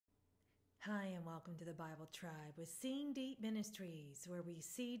Hi, and welcome to the Bible Tribe with Seeing Deep Ministries, where we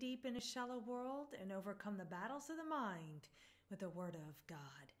see deep in a shallow world and overcome the battles of the mind with the Word of God.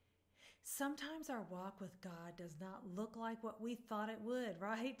 Sometimes our walk with God does not look like what we thought it would,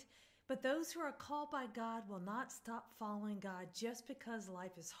 right? But those who are called by God will not stop following God just because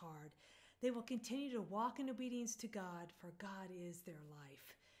life is hard. They will continue to walk in obedience to God, for God is their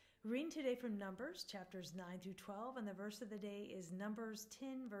life. Reading today from Numbers, chapters 9 through 12, and the verse of the day is Numbers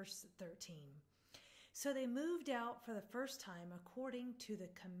 10, verse 13. So they moved out for the first time according to the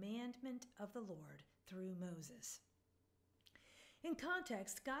commandment of the Lord through Moses. In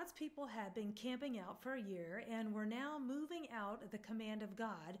context, God's people had been camping out for a year and were now moving out at the command of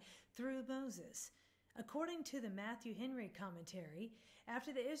God through Moses. According to the Matthew Henry commentary,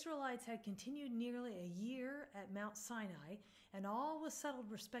 after the Israelites had continued nearly a year at Mount Sinai and all was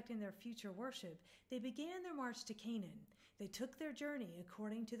settled respecting their future worship, they began their march to Canaan. They took their journey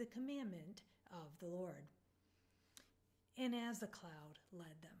according to the commandment of the Lord, and as the cloud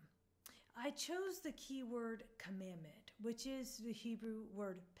led them. I chose the key word commandment, which is the Hebrew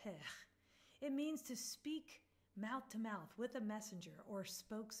word peh. It means to speak mouth to mouth with a messenger or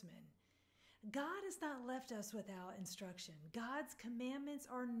spokesman. God has not left us without instruction. God's commandments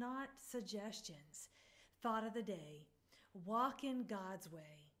are not suggestions. Thought of the day: walk in God's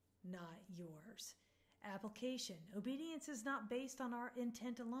way, not yours. Application: obedience is not based on our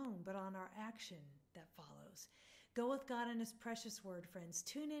intent alone, but on our action that follows. Go with God and His precious word, friends.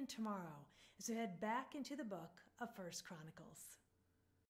 Tune in tomorrow as we head back into the book of 1 Chronicles.